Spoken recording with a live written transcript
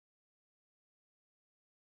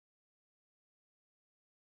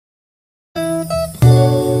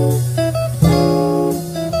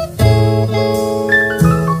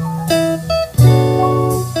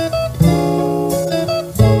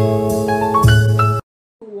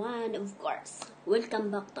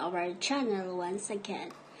Welcome back to our channel once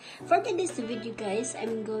again. For today's video guys,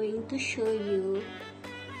 I'm going to show you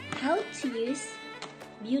how to use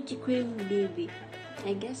beauty cream BB.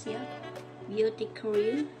 I guess yeah, beauty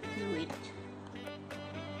cream. Wait.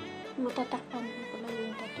 Matatakpan ko pala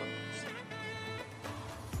yung tattoo.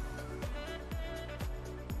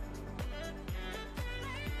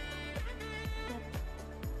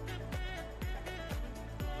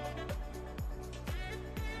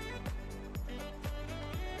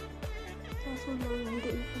 Kaso lang,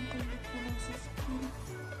 hindi napantay pala sa skin.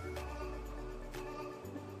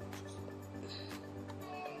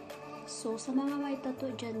 So, sa mga may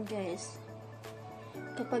tattoo dyan guys,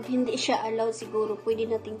 kapag hindi siya allowed, siguro pwede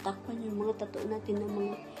nating takpan yung mga tattoo natin ng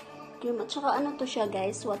mga cream. At saka ano to siya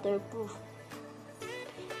guys, waterproof.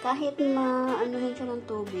 Kahit ma-anuhin siya ng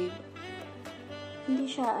tubig, hindi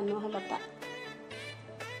siya halata.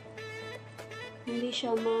 Hindi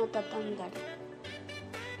siya matatanggal.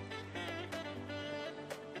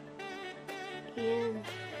 Ayan.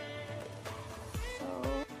 So,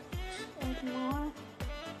 add more.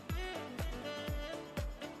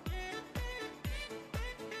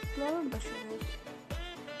 Laro ba siya?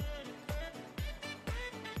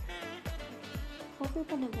 Okay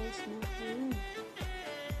pala guys na. Ayan.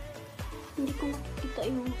 Hindi ko makikita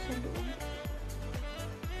yung sa loob.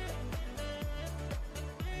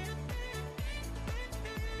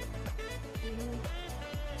 Ayan.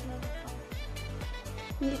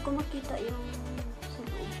 Hindi ko makita yung sa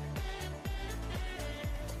loob.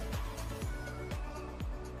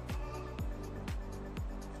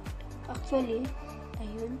 Actually,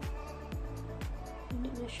 ayun. Hindi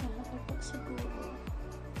na siya halata siguro.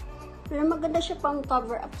 Pero maganda siya pang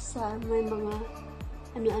cover up sa may mga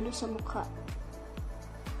ano-ano sa mukha.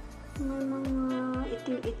 May mga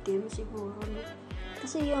itim-itim siguro. No?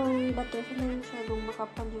 Kasi yung butterfly masyadong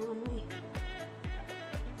makapal yung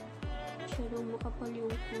masyadong makapal yung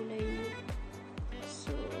kulay niya. So,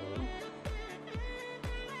 yan.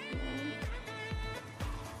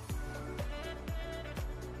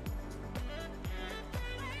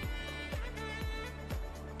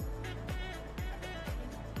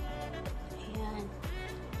 Ayan.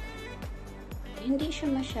 Hindi siya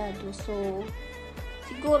masyado. So,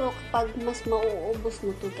 siguro kapag mas mauubos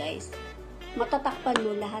mo to guys, matatakpan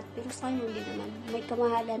mo lahat. Pero sayang din naman. May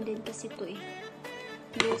kamahalan din kasi to eh.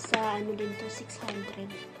 Nasa din to, 600.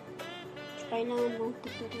 Kailangan mong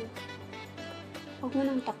tuturin. Huwag mo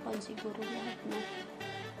nang takpan siguro lahat na.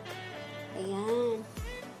 Ayan.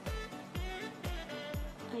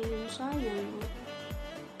 Ayun, sayang.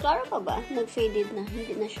 Klaro pa ba? Nag-faded na.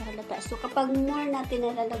 Hindi na siya halata. So, kapag more natin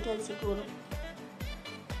nalalagyan siguro,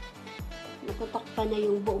 natatakpan na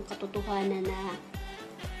yung buong katotohanan na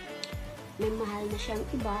may mahal na siyang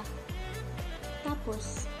iba.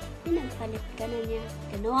 Tapos, pinagpalit ka na niya.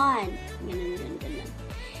 Ganon. Ganon.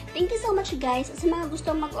 Thank you so much guys. Sa mga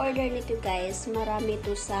gustong mag-order nito guys, marami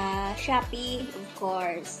to sa Shopee, of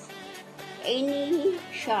course. Any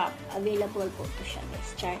shop, available po to siya guys.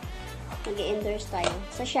 Char. Mag-endorse tayo.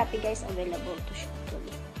 Sa Shopee guys, available to siya.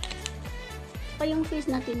 Pa yung face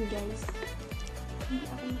natin guys. Hindi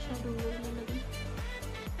ako masyadong nalagay.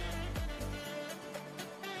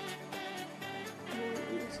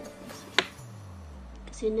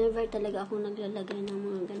 Kasi never talaga ako naglalagay ng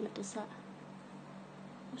mga ganito sa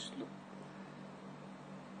Oslo.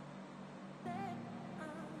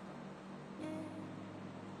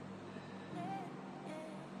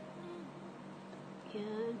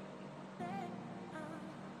 Yan.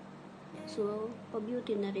 So,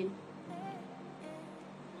 pa-beauty na rin.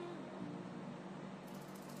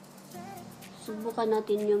 Subukan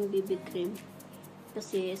natin yung BB cream.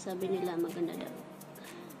 Kasi sabi nila maganda daw.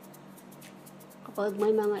 Kapag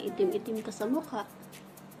may mga itim-itim ka sa mukha,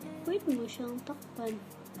 pwede mo siyang takpan.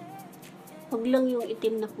 Huwag lang yung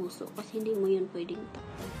itim na puso kasi hindi mo yun pwedeng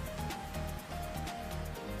takpan.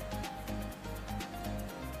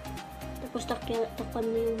 Tapos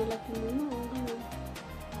takpan mo yung malaki mo, no?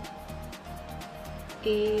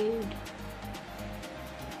 Ganun.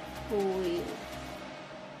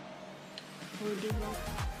 And diba?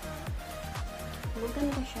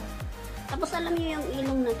 Maganda siya. Tapos alam niyo yung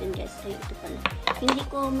ilong natin guys. Ay, ito pala. Hindi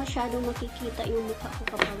ko masyadong makikita yung mukha ko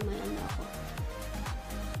kapag may ako.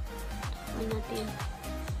 Takpan natin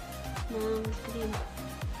ng cream.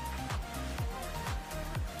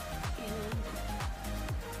 Ayan.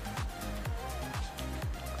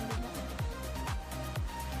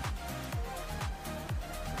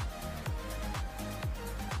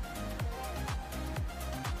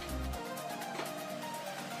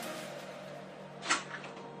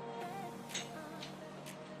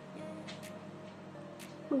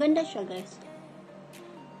 Maganda siya, guys.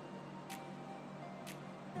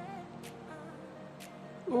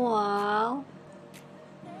 Wow.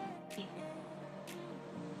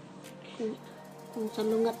 Kung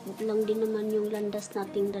salungat lang din naman yung landas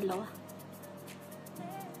nating dalawa.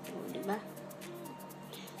 O, diba?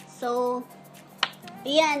 So,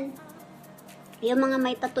 ayan. Yung mga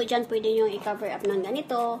may tattoo dyan, pwede nyo i-cover up ng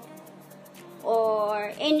ganito.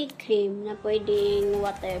 Or any cream na pwedeng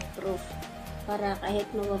waterproof. Para kahit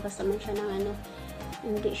mababasa man siya ng ano,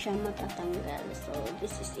 hindi siya matatanggal. So,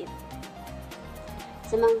 this is it.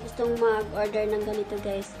 Sa mga gustong mag-order ng ganito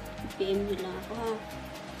guys, PM nyo lang ako ha.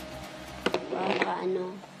 Para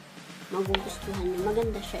magugustuhan nyo.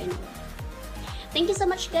 Maganda siya anyway. Thank you so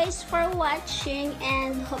much guys for watching,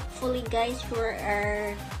 and hopefully guys you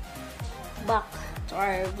are back to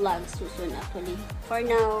our vlog soon actually. For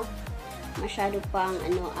now, masyado pang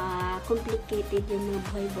complicated yung mga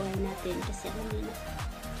buhay-buhay natin kasi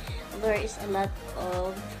there is a lot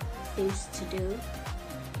of things to do,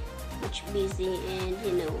 much busy, and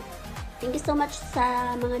thank you so much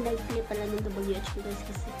sa mga nag-play pala ng WH guys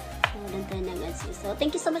kasi walang tayo ng ads. So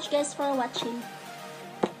thank you so much guys for watching.